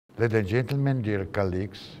Ladies and gentlemen, dear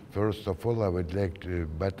colleagues, first of all, I would like to,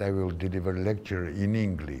 but I will deliver lecture in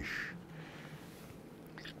English.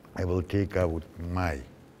 I will take out my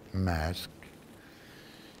mask,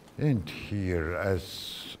 and here,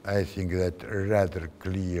 as I think that rather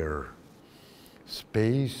clear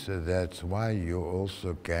space, that's why you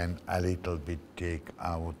also can a little bit take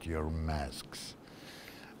out your masks.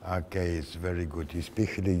 Okay, it's very good,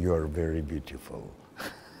 especially you are very beautiful.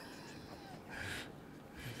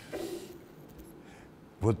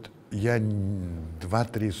 Вот я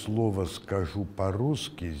два-три слова скажу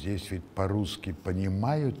по-русски, здесь ведь по-русски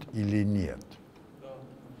понимают или нет? Да.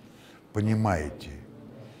 Понимаете?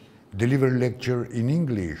 Deliver lecture in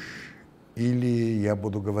English или я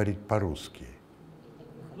буду говорить по-русски?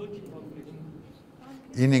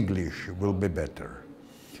 In English will be better.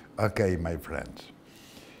 Okay, my friends.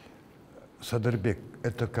 Садырбек,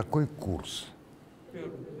 это какой курс?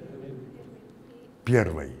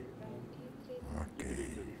 Первый.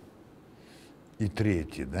 И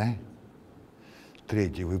третий, да?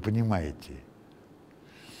 Третий, вы понимаете.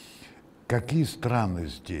 Какие страны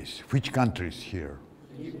здесь? Which countries here?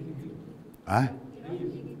 А?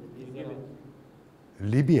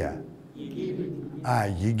 Либия? А,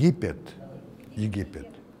 Египет? Египет.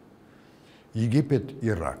 Египет,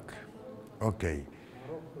 Ирак. Окей.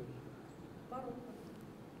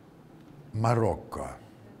 Марокко.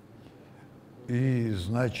 И,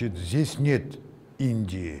 значит, здесь нет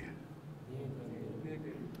Индии.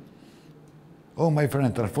 Oh, my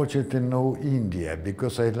friend, unfortunately, no India,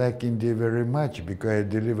 because I like India very much, because I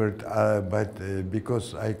delivered,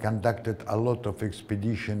 because I conducted a lot of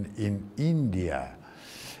expedition in India,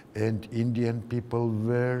 and Indian people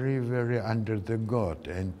very, very under the God,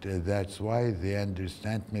 and that's why they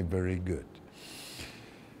understand me very good.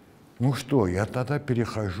 Ну что, я тогда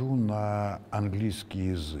перехожу на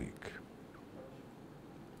английский язык.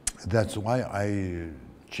 That's why I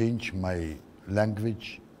change my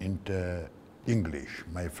language into English,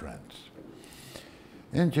 my friends.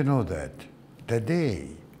 And you know that today,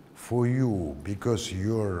 for you, because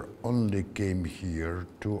you only came here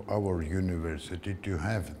to our university to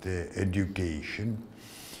have the education,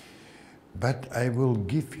 but I will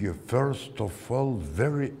give you, first of all,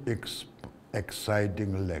 very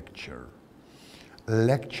exciting lecture.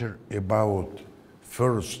 Lecture about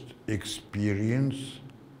first experience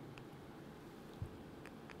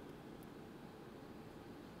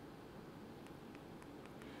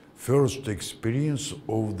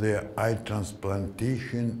of the eye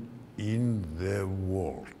transplantation in the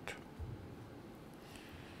world.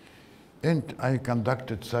 And I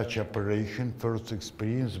conducted such operation, first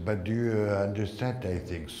experience, but do you understand, I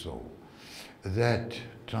think so, that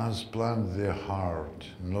transplant the heart,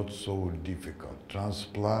 not so difficult,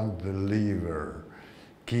 transplant the liver,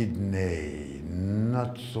 kidney,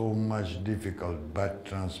 not so much difficult, but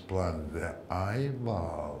transplant the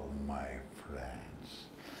eyeball, my friends.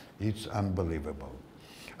 It's unbelievable.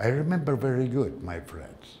 I remember very good, my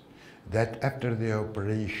friends, that after the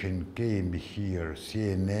operation came here,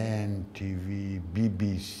 CNN TV,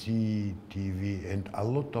 BBC TV, and a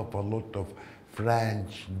lot of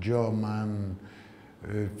French, German,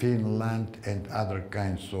 Finland, and other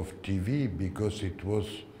kinds of TV, because it was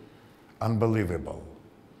unbelievable.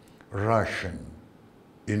 Russian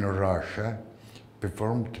in Russia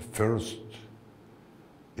performed first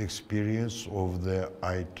experience of the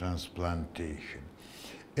eye transplantation.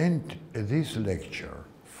 And this lecture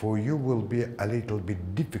for you will be a little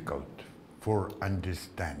bit difficult for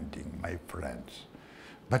understanding, my friends.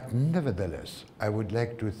 But nevertheless, I would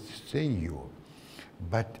like to say you,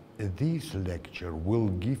 but this lecture will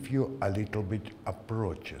give you a little bit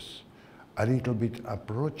approaches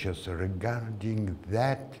regarding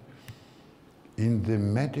that in the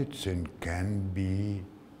medicine can be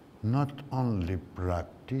not only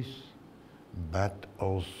practice, but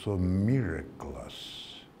also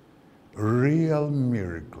miracles, real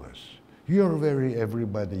miracles. You're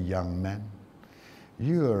everybody young man,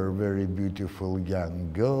 you are very beautiful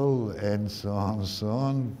young girl, and so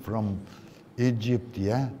on, from Egypt,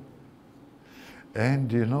 yeah?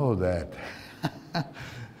 And you know that,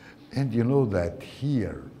 and you know that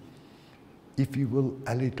here, if you will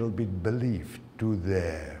a little bit believe to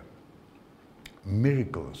the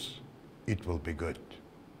miracles, it will be good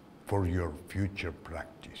for your future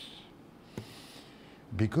practice.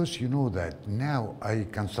 Because you know that now I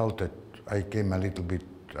came a little bit,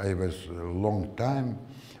 I was a long time,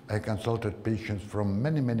 I consulted patients from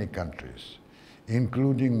many countries,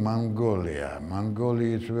 including Mongolia.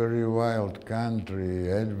 Mongolia is a very wild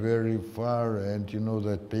country and very far, and you know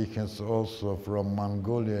that patients also from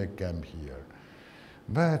Mongolia come here.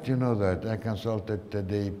 But you know that I consulted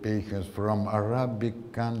today patients from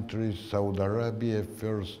Arabic countries, Saudi Arabia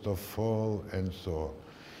first of all, and so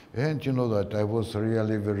on. And you know that I was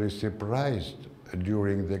really very surprised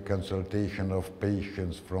during the consultation of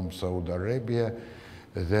patients from Saudi Arabia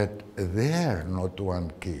that there, not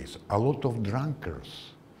one case, a lot of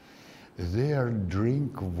drunkards. They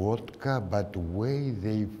drink vodka, but way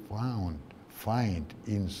they find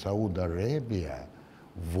in Saudi Arabia,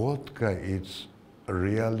 vodka is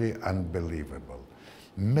really unbelievable.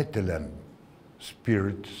 Methylene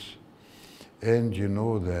spirits, and you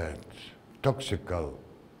know that toxical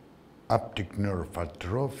optic nerve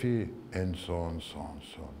atrophy, and so on, so on,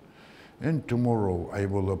 so on. And tomorrow I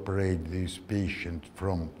will operate this patient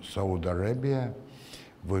from Saudi Arabia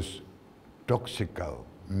with toxical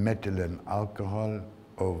methylene alcohol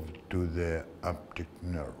to the optic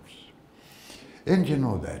nerves. And you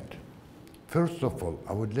know that, first of all,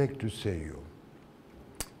 I would like to say you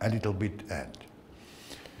a little bit and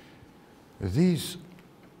this,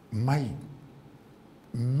 my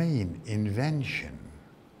main invention,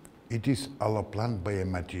 it is alloplant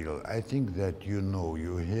biomaterial. I think that you know,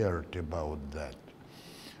 you heard about that.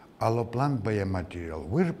 Alloplant biomaterial.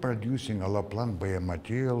 We're producing alloplant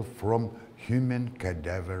biomaterial from human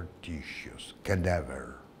cadaver tissues.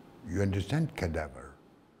 Cadaver. You understand cadaver?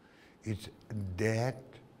 It's dead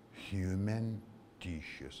human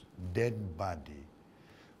tissues, dead body,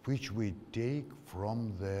 which we take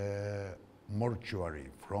from the mortuary,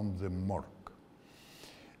 from the morgue.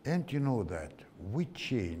 And you know that we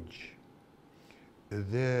change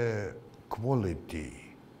the quality,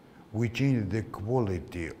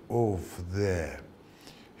 of the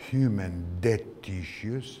human dead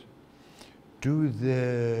tissues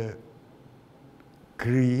to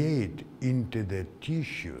create into the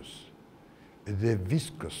tissues the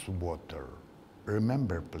viscous water.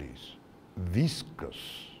 Remember, please, viscous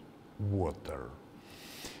water,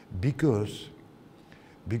 because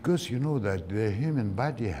you know that the human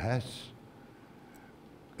body has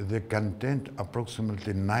the content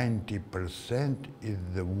approximately 90% is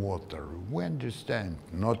the water. We understand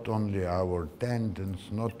not only our tendons,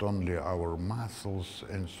 not only our muscles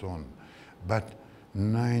and so on, but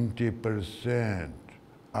 90%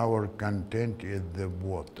 our content is the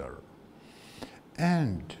water.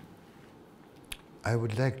 And I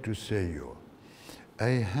would like to say you, I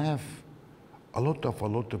have a lot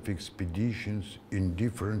of expeditions in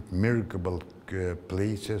different remarkable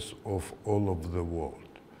places of all over the world.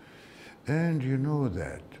 And you know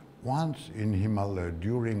that once in Himalaya,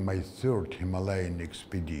 during my third Himalayan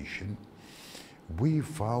expedition, we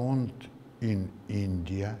found in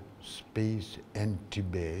India, space, and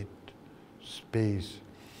Tibet, space,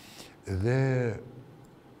 the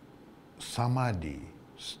samadhi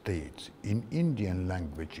states. In Indian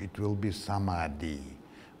language, it will be samadhi.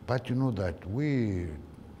 But you know that we,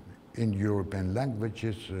 in European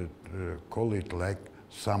languages, call it like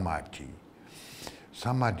samadhi.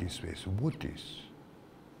 Samadhi space. What is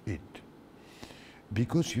it?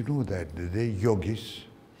 Because you know that the yogis,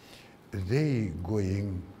 they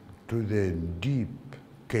going to the deep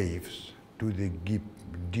caves, to the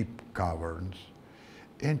deep caverns,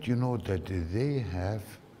 and you know that they have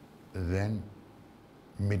then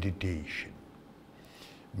meditation.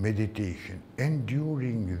 And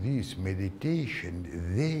during this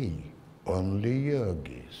meditation, they, only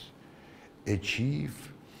yogis,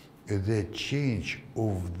 achieve the change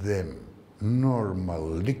of them normal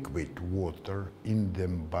liquid water in the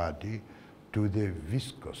body to the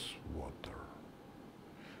viscous water.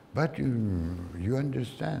 But you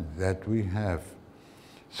understand that we have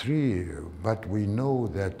but we know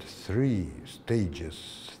that 3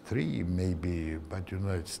 stages, 3 maybe, but you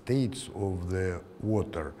know, states of the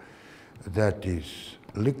water. That is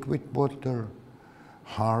liquid water,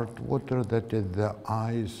 hard water, that is the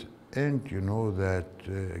ice, and you know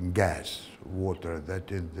that gas water, that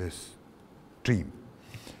is the stream.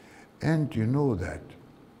 And you know that,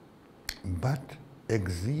 but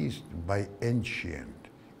exist by ancient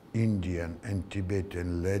Indian and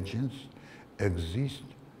Tibetan legends, exist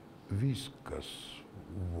viscous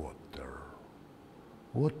water.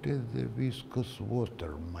 What is the viscous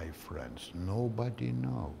water, my friends? Nobody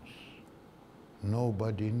knows.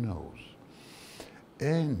 Nobody knows.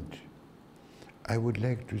 And I would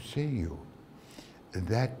like to say you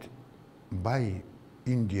that by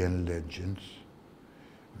Indian legends,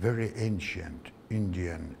 very ancient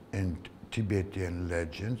Indian and Tibetan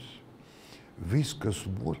legends, viscous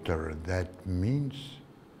water, that means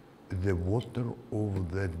the water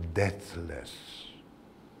of the deathless.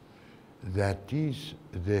 That is,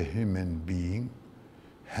 the human being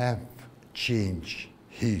have changed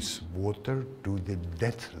his water to the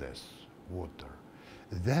deathless water.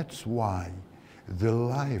 That's why the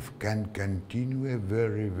life can continue a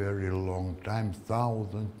very, very long time,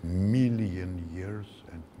 1,000 million years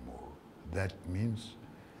and more. That means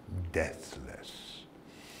deathless.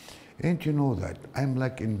 And you know that I'm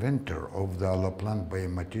like inventor of the alloplant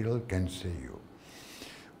biomaterial can say you.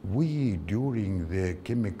 We, during the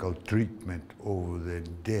chemical treatment of the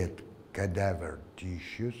dead cadaver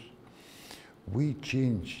tissues, we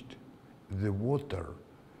changed the water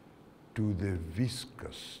to the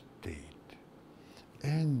viscous state.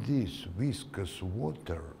 And this viscous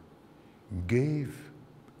water gave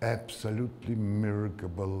absolutely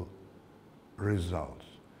remarkable results.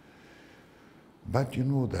 But you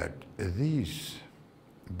know that this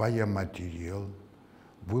biomaterial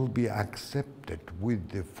will be accepted with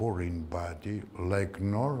the foreign body like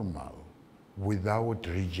normal, without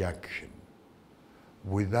rejection,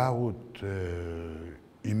 without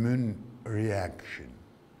immune reaction.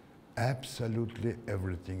 Absolutely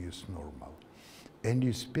everything is normal. And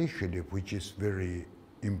especially, which is very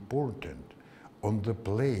important, on the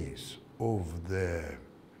place of the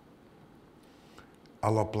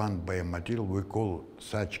alloplant biomaterial, we call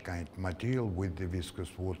such kind of material with the viscous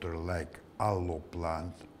water like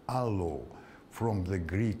alloplant. Allo from the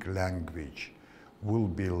Greek language will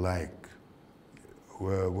be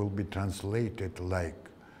translated like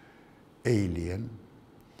alien,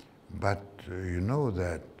 but you know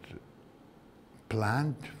that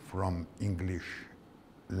plant from English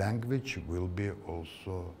language will be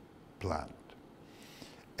also plant.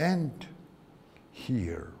 And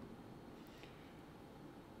here,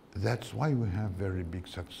 that's why we have very big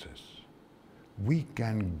success. We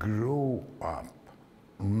can grow up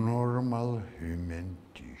normal human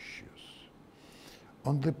tissues.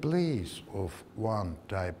 On the place of one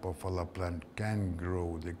type of alloplant can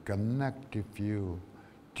grow the connective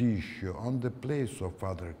tissue. On the place of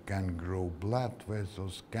other can grow blood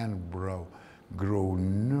vessels, can grow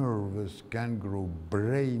nerves, can grow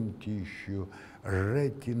brain tissue,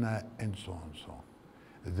 retina, and so on and so on.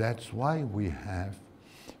 That's why we have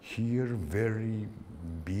here very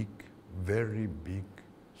big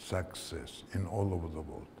success in all over the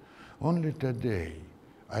world. Only today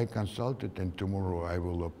I consulted, and tomorrow I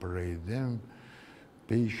will operate them,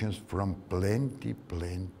 patients from plenty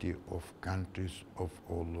of countries of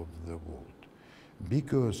all of the world.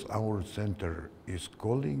 Because our center is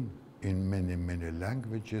calling in many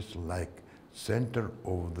languages like center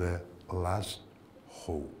of the last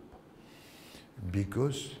hope.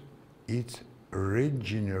 Because it's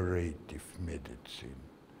regenerative medicine.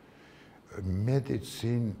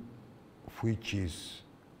 Medicine which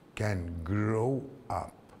can grow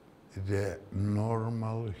up the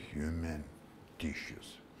normal human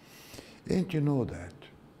tissues. And you know that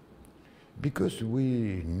because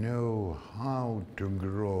we know how to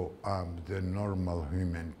grow up the normal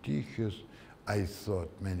human tissues, I thought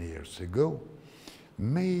many years ago,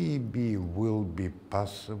 maybe will be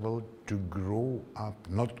possible to grow up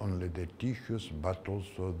not only the tissues but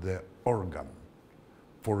also the organ.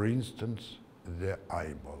 For instance, the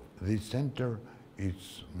eyeball. The center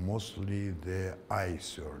is mostly the eye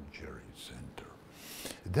surgery center.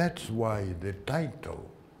 That's why the title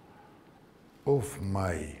of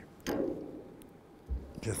my,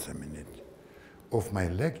 of my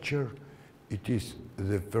lecture, it is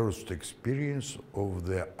the first experience of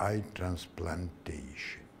the eye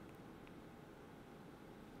transplantation.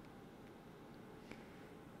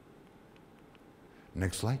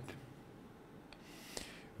 Next slide.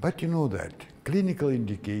 But you know that clinical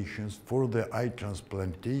indications for the eye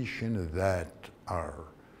transplantation that are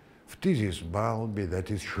phthisis bulbi, that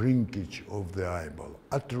is shrinkage of the eyeball,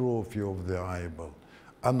 atrophy of the eyeball,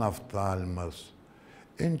 anophthalmos,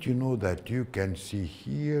 and you know that you can see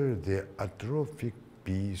here the atrophic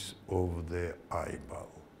piece of the eyeball.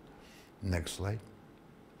 Next slide.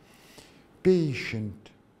 Patient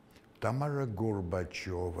Tamara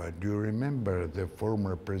Gorbacheva, do you remember the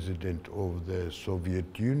former president of the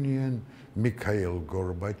Soviet Union, Mikhail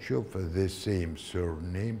Gorbachev, the same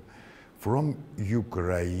surname, from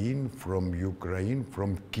Ukraine,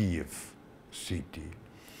 from Kiev city.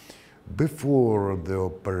 Before the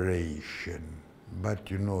operation, but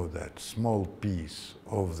you know that small piece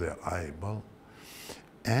of the eyeball,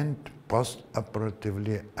 and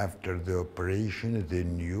post-operatively after the operation, the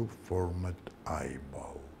new format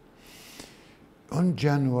eyeball. On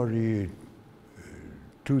January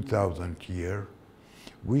 2000 year,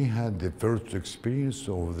 we had the first experience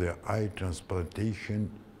of the eye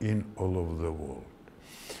transplantation in all over the world.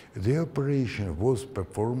 The operation was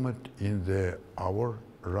performed in our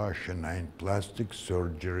Russian Eye Plastic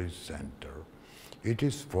Surgery Center It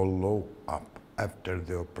is follow-up after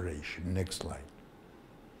the operation. Next slide.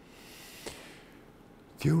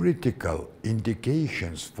 Theoretical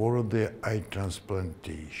indications for the eye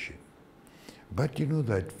transplantation. But you know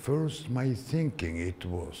that first my thinking it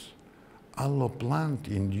was alloplant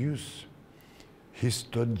induce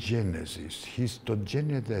histogenesis.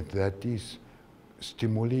 Histogenesis, that is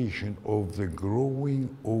stimulation of the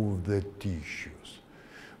growing of the tissues.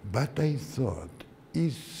 But I thought,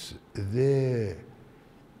 is the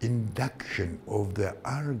induction of the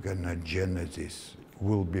organogenesis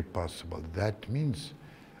will be possible? That means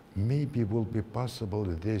maybe will be possible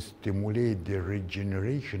they stimulate the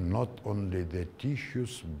regeneration, not only the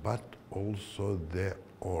tissues, but also the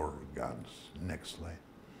organs. Next slide.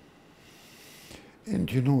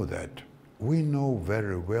 And you know that we know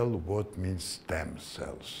very well what means stem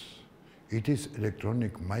cells. It is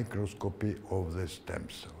electronic microscopy of the stem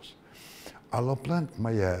cells. Alloplant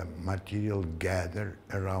material gather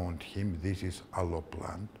around him. This is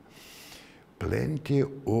alloplant. Plenty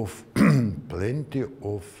of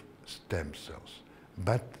stem cells.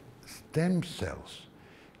 But stem cells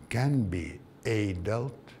can be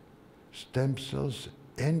adult stem cells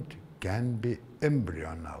and can be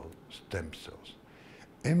embryonal stem cells.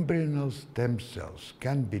 Embryonal stem cells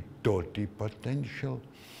can be totipotential.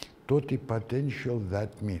 Totipotential,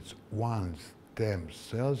 that means one stem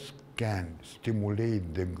cells can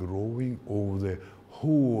stimulate the growing of the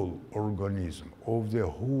whole organism, of the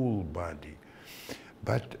whole body.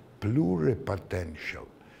 But pluripotential,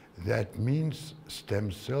 that means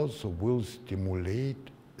stem cells will stimulate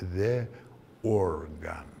the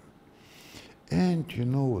organ. And you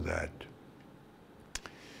know that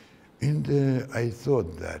I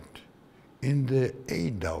thought that in the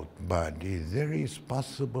adult body there is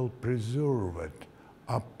possible preserved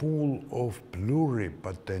a pool of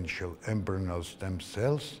pluripotential embryonal stem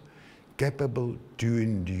cells capable to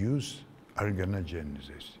induce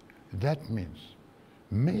organogenesis. That means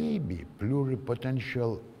maybe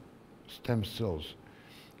pluripotential stem cells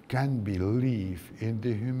can be live in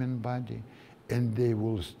the human body and they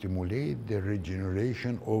will stimulate the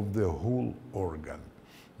regeneration of the whole organ.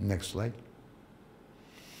 Next slide.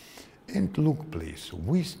 And look, please,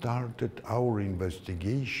 we started our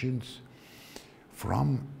investigations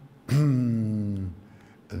from the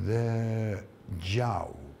jaw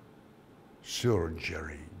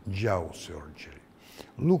surgery.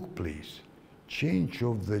 Look, please, change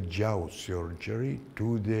of the jaw surgery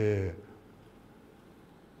to the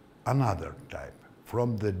another type,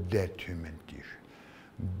 from the dead human tissue.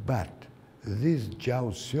 But this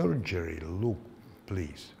jaw surgery, look,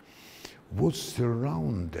 please, was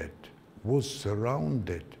surrounded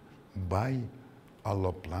by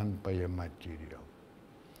alloplant biomaterial.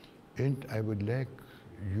 And I would like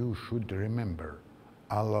you should remember,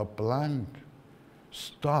 alloplant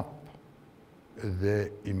stop the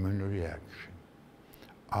immune reaction.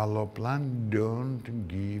 Alloplant don't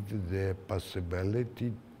give the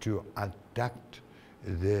possibility to attack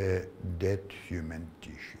the dead human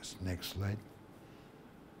tissues. Next slide.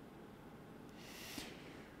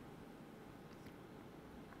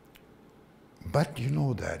 But you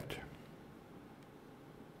know that,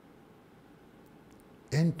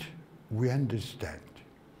 and we understand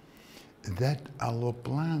that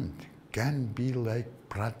alloplant can be like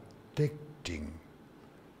protecting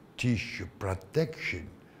tissue, protection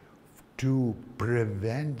to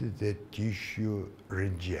prevent the tissue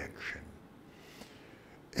rejection.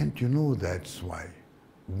 And you know that's why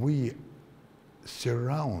we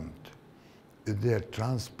surround the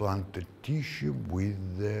transplanted tissue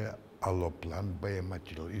with the alloplant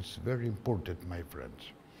biomaterial. It's very important, my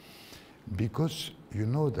friends, because you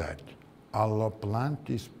know that alloplant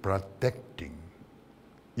is protecting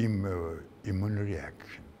immune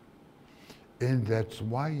reaction. And that's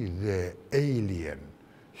why the alien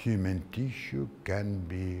human tissue can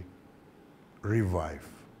be revived.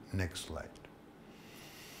 Next slide.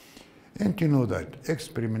 And you know that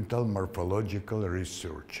experimental morphological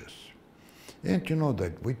researches. And you know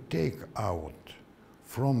that we take out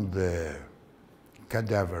from the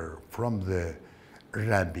cadaver, from the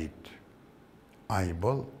rabbit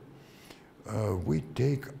eyeball, we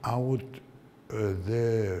take out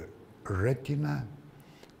the retina,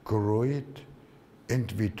 choroid,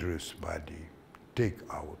 and vitreous body, take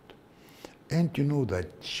out. And you know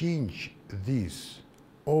that change this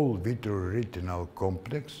all vitreoretinal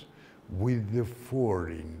complex with the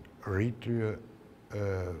foreign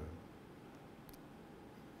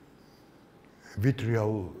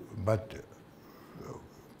vitreal, but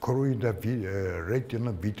choroidal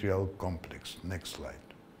retinal vitreal complex. Next slide.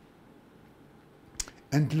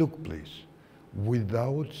 And look, please,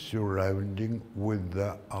 without surrounding with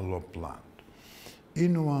the alloplant.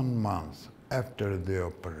 In 1 month after the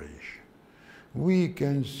operation, we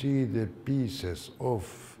can see the pieces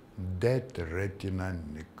of dead retina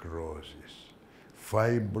necrosis,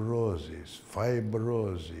 fibrosis,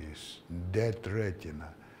 dead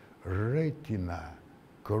retina,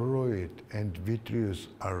 choroid and vitreous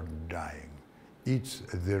are dying. It's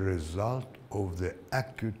the result of the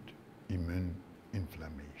acute immune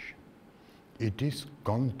inflammation. It is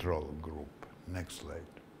control group. Next slide.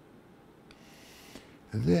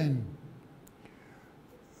 Then,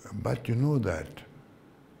 but you know that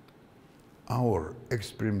our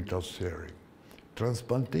experimental theory,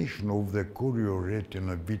 transplantation of the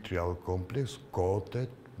chorioretinal-vitreal complex coated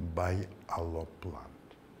by alloplant.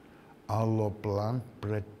 Alloplant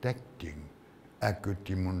protecting acute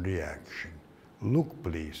immune reaction. Look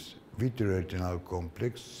please, vitreoretinal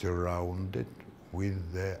complex surrounded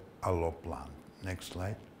with the alloplant. Next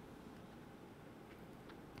slide.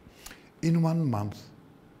 In 1 month,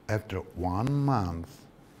 after 1 month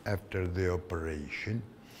after the operation,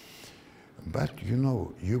 but you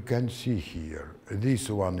know, you can see here, this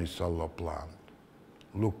one is alloplant.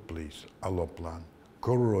 Look please, alloplant.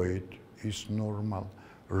 Choroid is normal.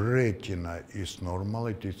 Retina is normal.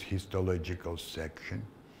 It is histological section.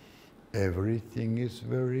 Everything is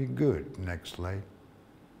very good. Next slide.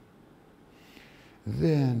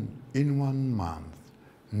 Then, in 1 month,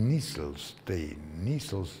 Nissl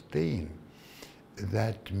stain.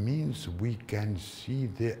 That means we can see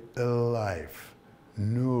the alive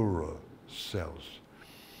neural cells.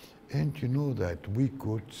 And you know that we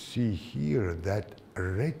could see here that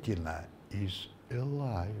retina is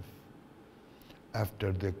alive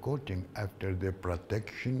after the coating, after the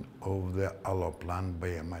protection of the alloplant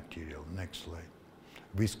biomaterial. Next slide.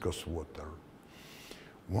 Viscous water.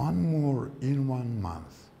 One more in 1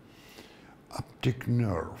 month. Optic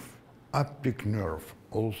nerve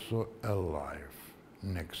also alive.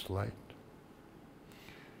 Next slide.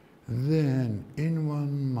 Then in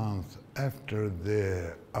 1 month after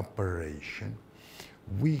the operation,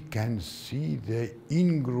 we can see the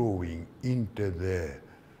ingrowing into the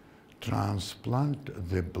transplant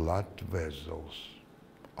the blood vessels.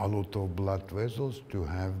 A lot of blood vessels to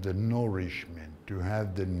have the nourishment, to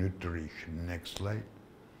have the nutrition. Next slide.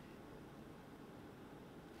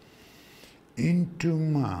 In 2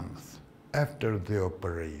 months after the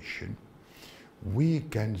operation, we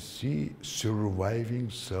can see surviving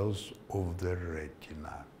cells of the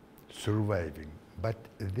retina. Surviving, but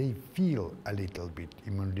they feel a little bit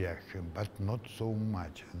immune reaction, but not so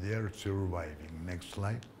much. They are surviving. Next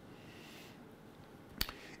slide.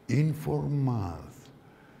 In 4 months,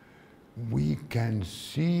 we can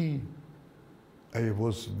see, I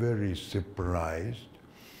was very surprised,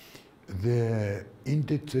 the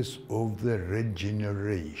indices of the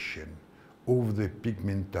regeneration of the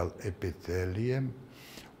pigmental epithelium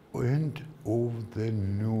and of the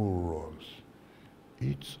neurons.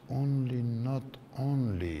 It's not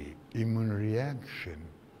only immune reaction,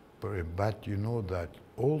 but you know that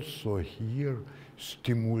also here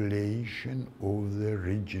stimulation of the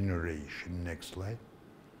regeneration. Next slide.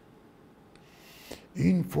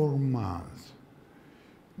 In 4 months,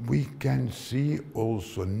 we can see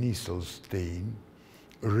also Nissl stain,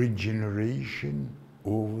 regeneration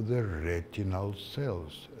of the retinal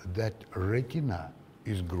cells. That retina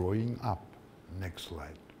is growing up. Next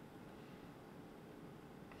slide.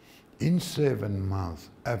 In 7 months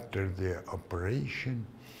after the operation,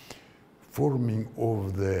 forming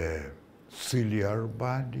of the ciliar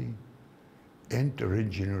body and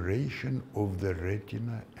regeneration of the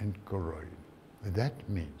retina and choroid. That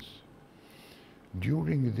means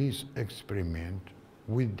during this experiment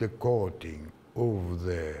with the coating of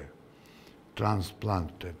the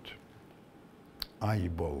transplanted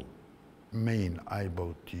eyeball, main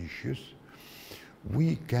eyeball tissues,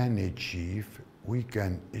 we can achieve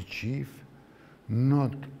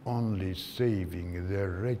not only saving the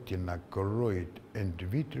retina, choroid, and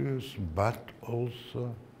vitreous, but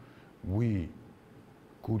also we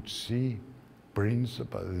could see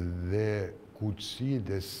the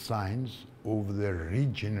signs of the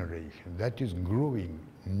regeneration. That is growing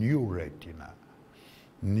new retina,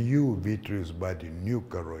 new vitreous body, new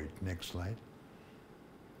choroid. Next slide.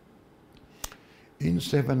 In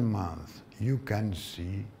 7 months, you can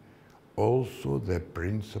see also the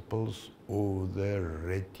principles of the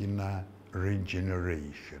retina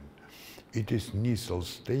regeneration. It is Nissl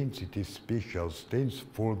stains, it is special stains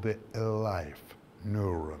for the alive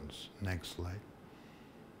neurons. Next slide.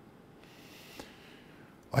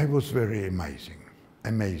 I was very amazing.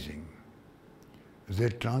 the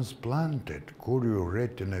transplanted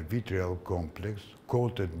chorioretina-vitreal complex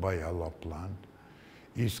coated by alloplant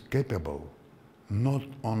is capable not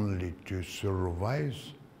only to survive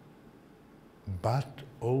but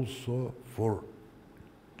also for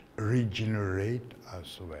regenerate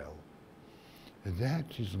as well. That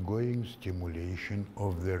is going stimulation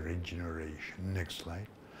of the regeneration. Next slide.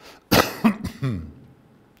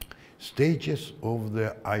 Stages of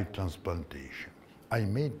the eye transplantation. I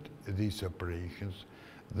made these operations.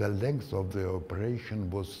 The length of the operation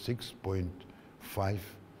was 6.5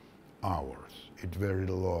 hours. It's very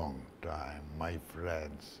long time, my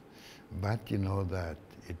friends. But you know that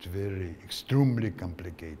it's very extremely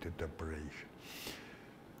complicated operation.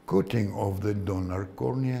 Coating of the donor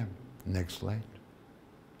cornea. Next slide.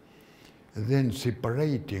 Then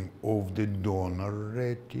separating of the donor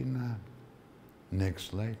retina.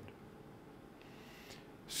 Next slide.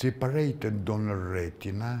 Separated donor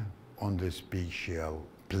retina on the spatial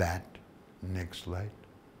plate. Next slide.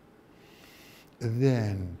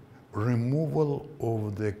 Then removal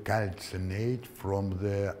of the calcinate from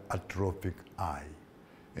the atrophic eye.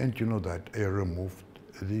 And you know that I removed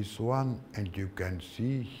this one, and you can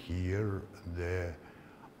see here the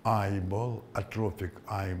eyeball, atrophic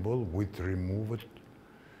eyeball with removed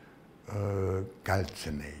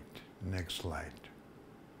calcinate. Next slide.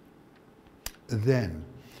 Then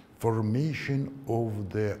formation of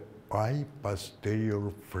the eye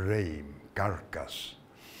posterior frame, carcass,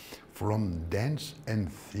 from dense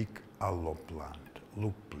and thick alloplant.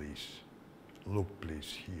 Look please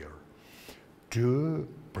here. To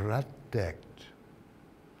protect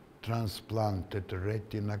transplanted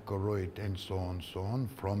retina, choroid, and so on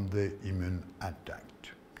from the immune attack.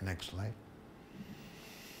 Next slide.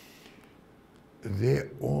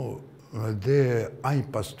 The eye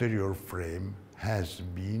posterior frame has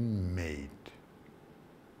been made.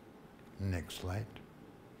 Next slide.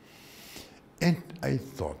 And I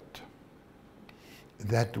thought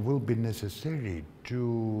that will be necessary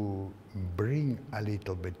to bring a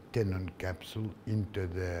little bit tenon capsule into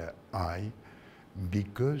the eye,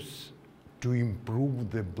 because to improve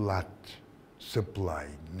the blood supply.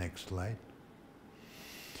 Next slide.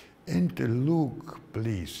 And look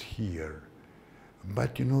please here.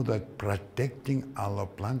 But you know that protecting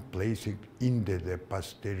alloplant placing into the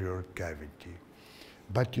posterior cavity.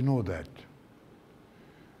 But you know that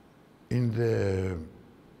in the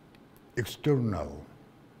external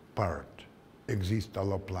part exists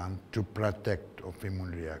alloplant to protect of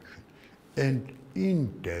immune reaction. And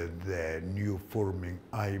into the new forming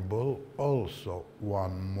eyeball also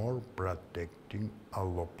one more protecting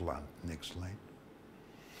alloplant. Next slide.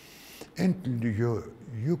 And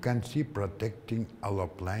you can see protecting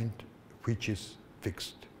alloplant which is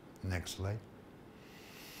fixed. Next slide.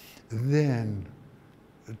 Then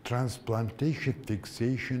transplantation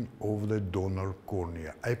fixation of the donor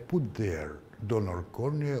cornea. I put there donor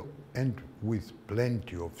cornea, and with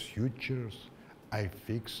plenty of sutures I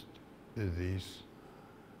fixed this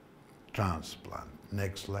transplant.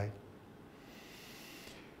 Next slide.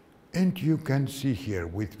 And you can see here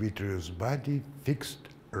with vitreous body fixed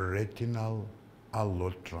retinal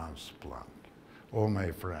allotransplant. Oh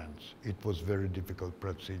my friends, it was very difficult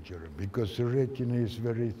procedure because the retina is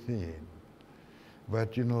very thin.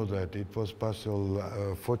 But you know that it was possible.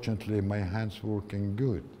 Fortunately, my hands working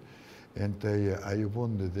good. And I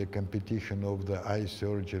won the competition of the eye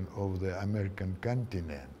surgeon of the American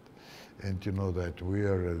continent. And you know that we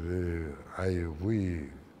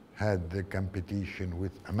had the competition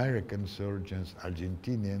with American surgeons,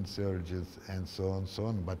 Argentinian surgeons, and so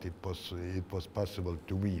on, but it was possible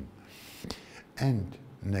to win. And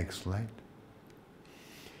next slide.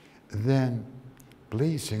 Then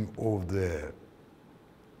placing of the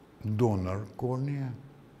donor cornea,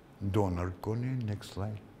 next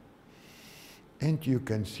slide. And you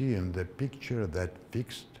can see in the picture that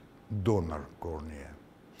fixed donor cornea.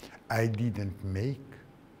 I didn't make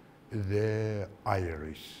the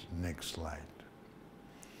iris. Next slide.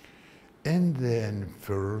 And then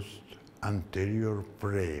first anterior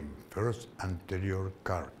frame, first anterior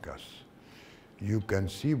carcass. You can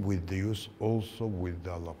see with the use also with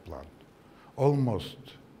the alloplant. Almost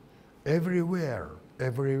everywhere,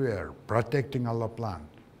 protecting alloplant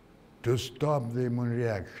to stop the immune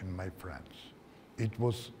reaction, my friends. It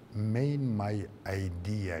was my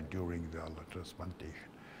idea during the allotransplantation,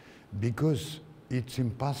 because it's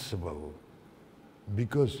impossible,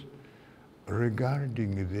 because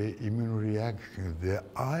regarding the immune reaction, the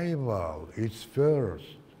eyeball is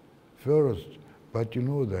first, but you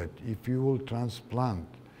know that if you will transplant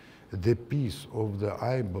the piece of the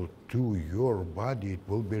eyeball to your body, it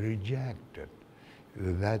will be rejected.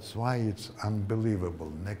 That's why it's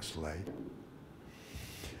unbelievable. Next slide.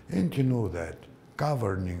 And you know that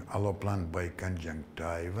governing alloplant by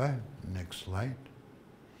conjunctiva. Next slide.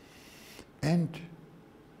 And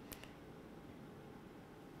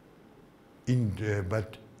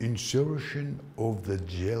but insertion of the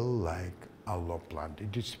gel-like alloplant.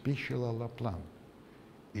 It is special alloplant.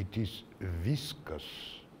 It is viscous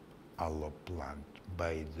alloplant,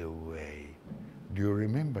 by the way. Do you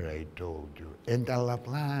remember I told you? And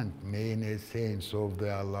alloplant, main essence of the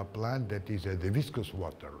alloplant, that is the viscous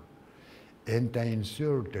water. And I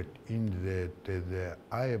inserted in the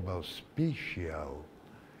eyeball special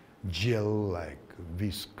gel-like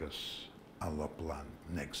viscous alloplant.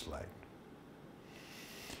 Next slide.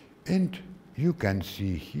 And you can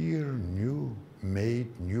see here new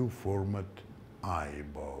format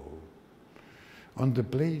eyeball on the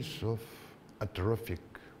place of atrophic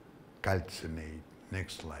calcinate.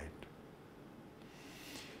 Next slide.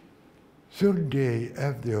 Third day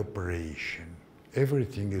of the operation,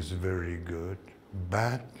 everything is very good,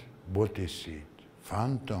 but what is it?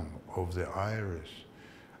 Phantom of the iris,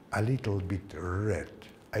 a little bit red.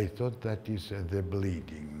 I thought that is the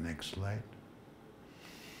bleeding. Next slide.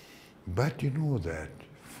 But you know that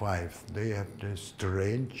 5th day after,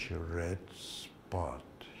 strange red spot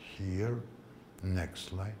here. Next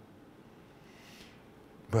slide.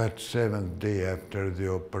 But 7th day after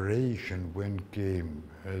the operation, when came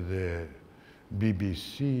the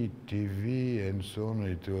BBC, TV, and so on,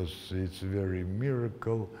 it's very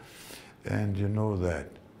miracle. And you know that,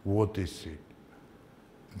 what is it?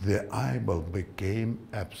 The eyeball became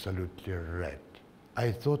absolutely red.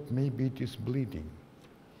 I thought maybe it is bleeding,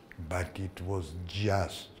 but it was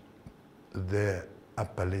just the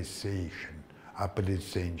apalescence.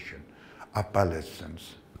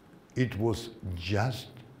 It was just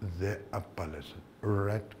the apalescence,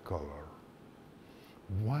 red color.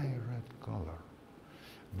 Why red color?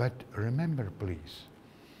 But remember, please,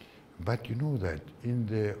 but you know that in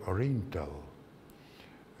the Oriental,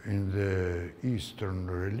 in the Eastern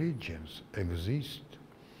religions exist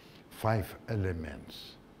 5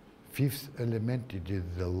 elements. 5th element, it is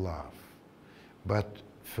the love. But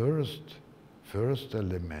first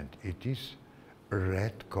element, it is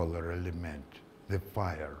red color element, the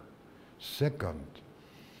fire. Second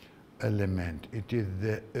element, it is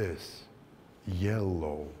the earth,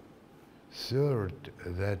 yellow. Third,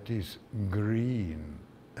 that is green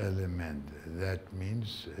element, that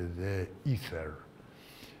means the ether.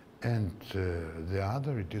 And the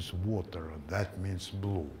other, it is water, that means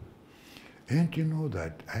blue. And you know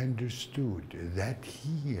that I understood that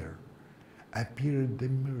here appeared the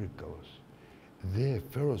miracles. The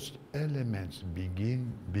first elements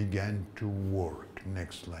began to work.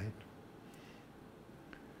 Next slide.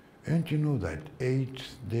 And you know that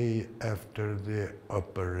 8th day after the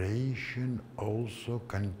operation also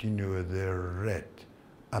continue the red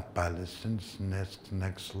apalescence.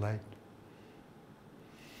 Next slide.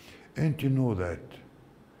 And you know that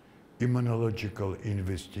immunological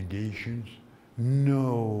investigations,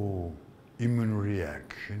 no immune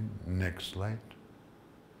reaction. Next slide.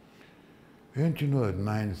 And you know that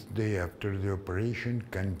 9th day after the operation,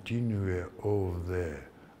 continue of the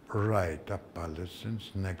right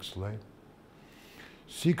apalescence. Next slide.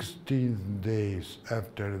 16 days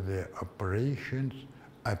after the operations,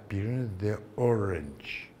 appeared the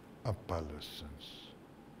orange apalescence.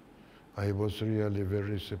 I was really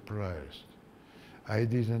very surprised. I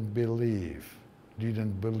didn't believe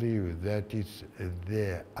that it's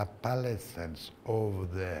the apalescence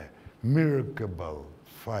of the miracle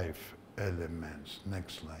 5 elements.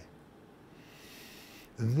 Next slide.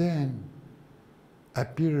 Then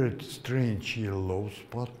appeared strange yellow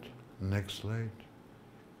spot. Next slide.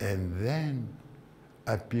 And then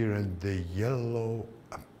appeared the yellow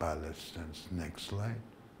apalescence. Next slide.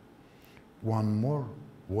 One more.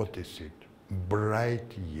 What is it?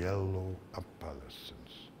 Bright yellow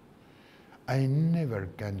apalescence. I never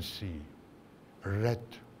can see red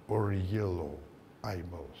or yellow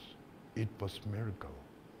eyeballs. It was miracle,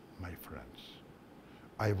 my friends.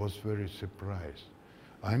 I was very surprised.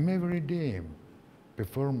 I'm every day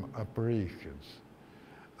perform operations.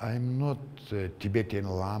 I'm not a Tibetan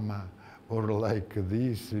Lama or like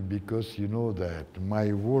this, because you know that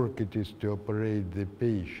my work it is to operate the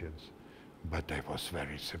patients. But I was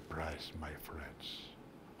very surprised, my friends.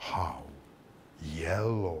 How?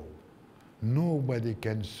 Yellow. Nobody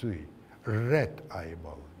can see. Red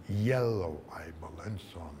eyeball, yellow eyeball, and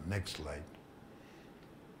so on. Next slide.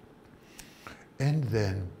 And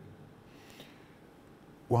then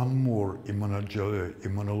one more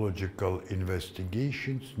immunological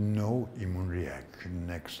investigations, no immune reaction.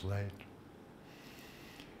 Next slide.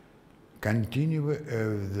 continue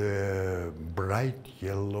the bright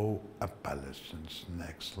yellow opalescence.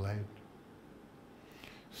 Next slide.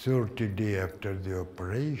 30 days after the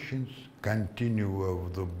operations, continue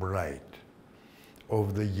of the bright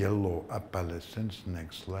of the yellow opalescence.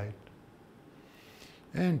 Next slide.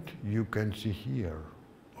 And you can see here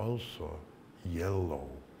also yellow.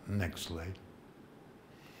 Next slide.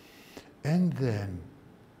 And then,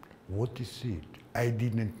 what is it? I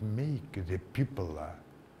didn't make the pupilla,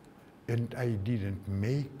 and I didn't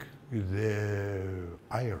make the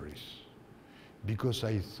iris, because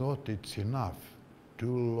I thought it's enough.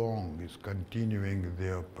 Too long is continuing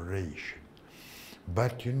the operation.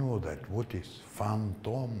 But you know that what is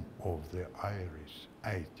phantom of the iris?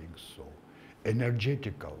 I think so.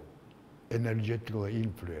 Energetical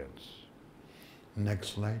influence.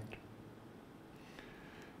 Next slide.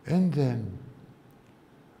 And then,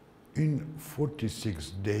 in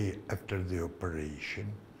 46 days after the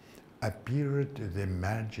operation, appeared the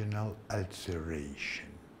marginal ulceration.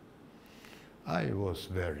 I was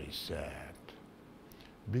very sad,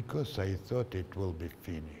 because I thought it will be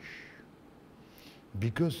finished.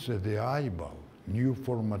 Because the eyeball, new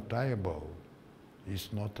format eyeball, is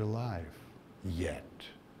not alive yet.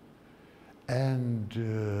 And,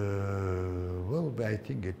 well, I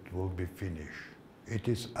think it will be finished. It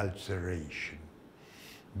is ulceration.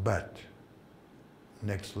 But,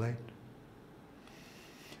 next slide.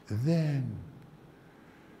 Then,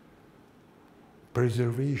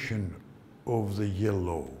 preservation of the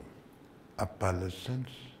yellow opalescence,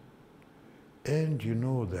 and you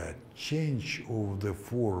know that change of the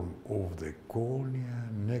form of the cornea.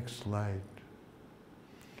 Next slide.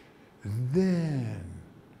 Then,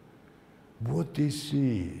 what is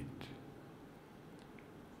it?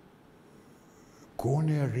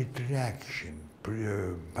 Cornea retraction,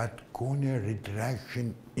 but cornea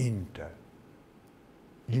retraction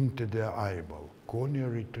into the eyeball, cornea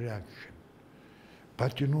retraction.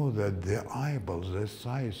 But you know that the eyeball, the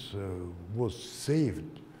size was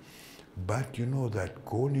saved, but you know that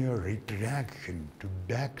cornea retraction to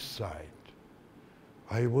backside.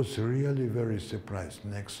 I was really very surprised.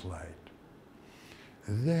 Next slide.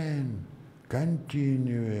 Then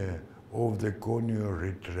continue of the corneal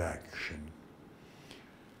retraction.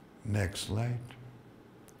 Next slide.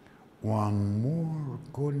 One more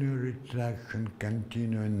corneal retraction,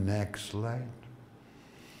 continue. Next slide.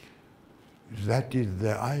 That is,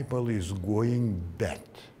 the eyeball is going back,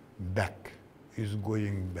 is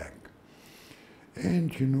going back.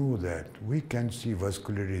 And you know that we can see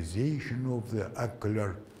vascularization of the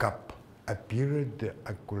ocular cup, appeared the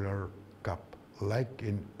ocular cup, like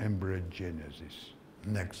in embryogenesis.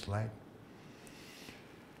 Next slide.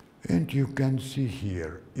 And you can see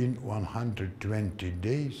here, in 120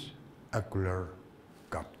 days, ocular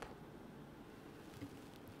cup.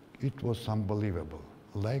 It was unbelievable,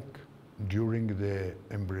 like during the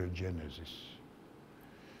embryogenesis.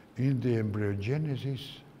 In the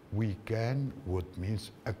embryogenesis, we can, what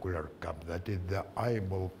means ocular cup, that is the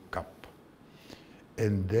eyeball cup.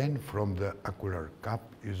 And then from the ocular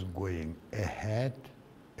cup is going ahead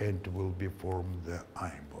and will be formed the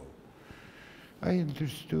eyeball. I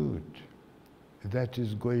understood that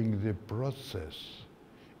is going the process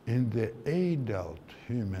in the adult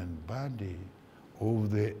human body of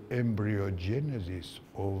the embryogenesis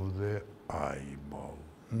of the eyeball.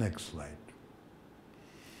 Next slide.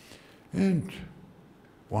 And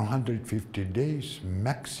 150 days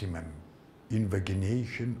maximum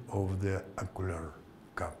invagination of the ocular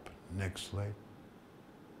cup. Next slide.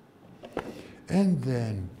 And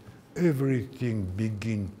then everything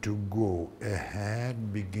begin to go ahead,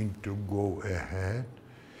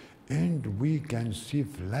 and we can see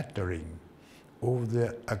flattering of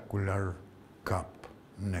the ocular cup.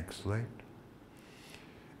 Next slide.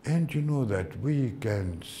 And you know that we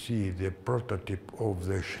can see the prototype of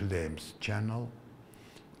the Schlemm's canal.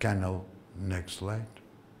 Next slide.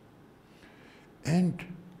 And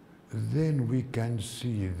then we can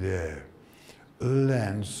see the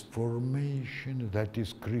lens formation, that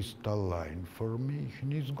is crystalline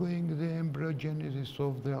formation, is going the embryogenesis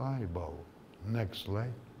of the eyeball. Next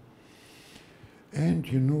slide. And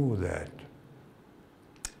you know that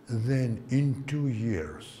then in 2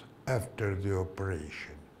 years after the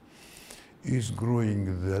operation is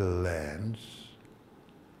growing the lens.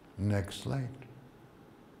 Next slide.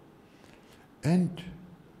 And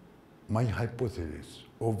my hypothesis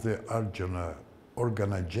of the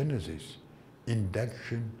organogenesis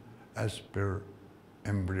induction as per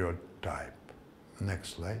embryo type.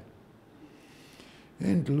 Next slide.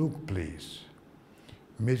 And look please,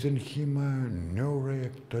 mesenchyma,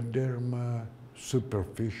 neuroectoderma,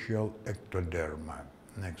 superficial ectoderma.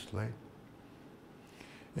 Next slide.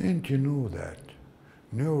 And you know that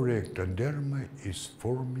neuroectoderma is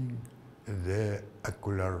forming the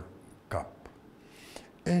ocular cup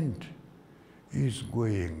and is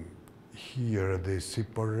going here the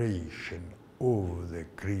separation of the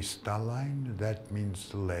crystalline, that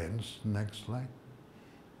means lens, next slide,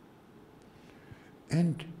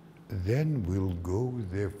 and then will go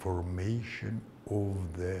the formation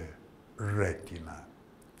of the retina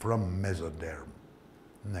from mesoderm,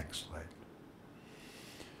 next slide.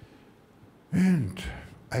 And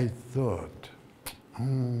I thought, oh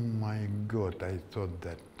my God, I thought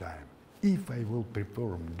that time, if I will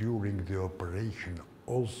perform during the operation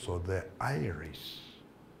also the iris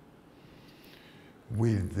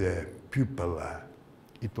with the pupilla,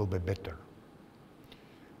 it will be better.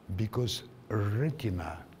 Because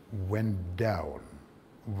retina went down,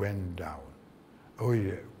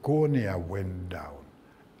 or cornea went down.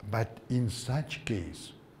 But in such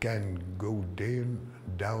case, can go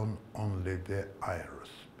down only the iris.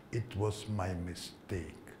 It was my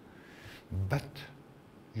mistake. But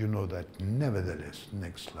you know that nevertheless,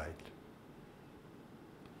 next slide.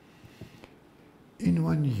 In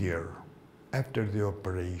 1 year after the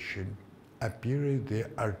operation appeared the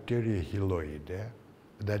arteria hyaloidea,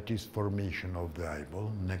 that is formation of the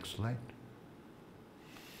eyeball, next slide.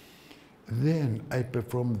 Then I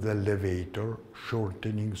performed the levator,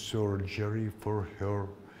 shortening surgery for her,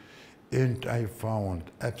 and I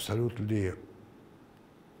found absolutely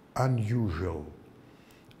unusual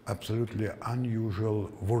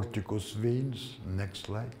vorticose veins, next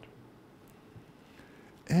slide.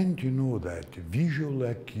 And you know that visual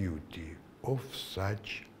acuity of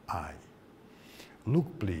such eye.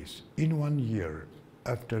 Look please, in 1 year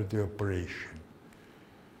after the operation,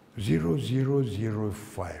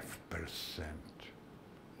 0.005%.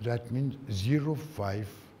 That means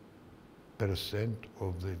 0.5%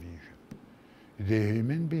 of the vision. The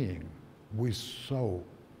human being with so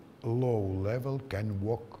low level can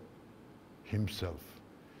walk himself,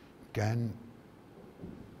 can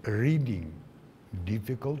reading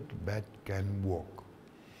difficult but can walk.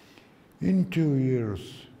 In 2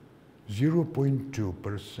 years,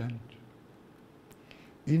 0.2%.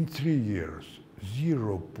 In 3 years,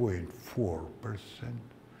 0.4%.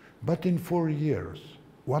 But in 4 years,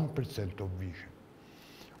 1% of vision.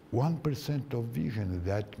 1% of vision,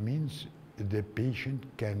 that means the patient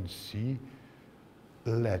can see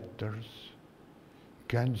letters,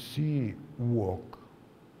 can see walk,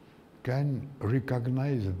 can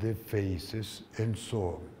recognize the faces, and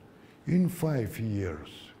so on. In 5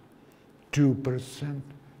 years, 2%,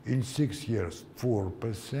 in 6 years,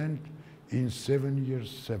 4%, in 7 years,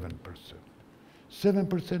 7%.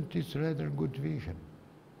 7% is rather good vision,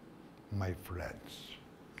 my friends.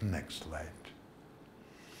 Next slide.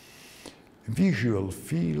 Visual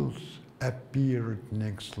fields appeared,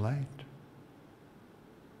 next slide.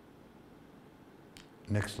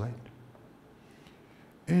 Next slide.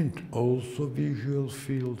 And also visual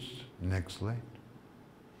fields, next slide.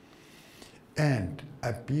 And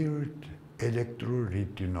appeared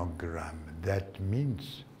electroretinogram, that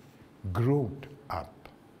means grow up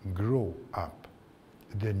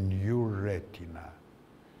the new retina.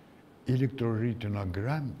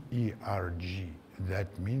 Electroretinogram, ERG,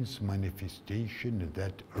 that means manifestation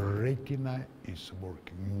that retina is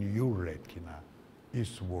working, new retina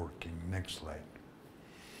is working. Next slide.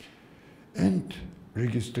 And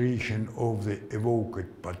registration of the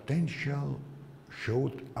evoked potential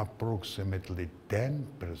showed approximately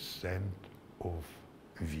 10% of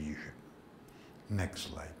vision. Next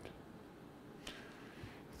slide.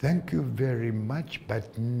 Thank you very much,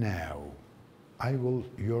 but now I will,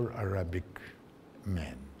 your Arabic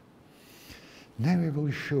man. Now I will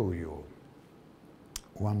show you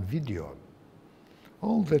one video.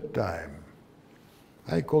 All the time,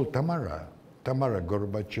 I call Tamara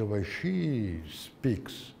Gorbacheva. She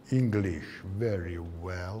speaks English very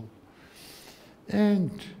well.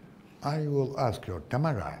 And I will ask her,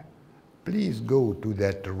 Tamara, please go to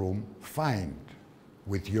that room, find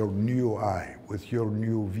with your new eye, with your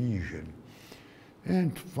new vision,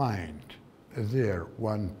 and find there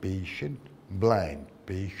one patient, blind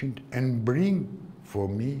patient, and bring for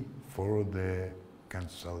me for the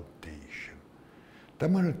consultation.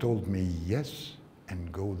 Tamara told me yes,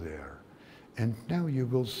 and go there. And now you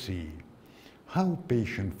will see how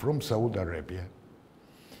patient from Saudi Arabia,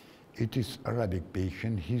 it is Arabic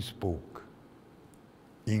patient, he spoke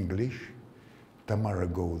English, Tamara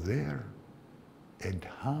go there, and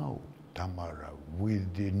how Tamara,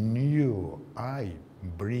 with the new eye,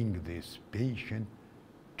 bring this patient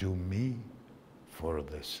to me for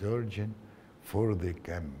the surgeon, for the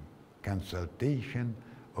consultation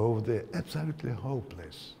of the absolutely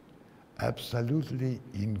hopeless, absolutely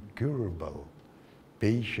incurable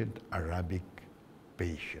patient, Arabic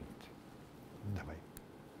patient. Давай.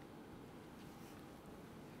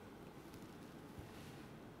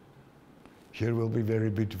 Here will be very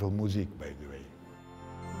beautiful music, by the way.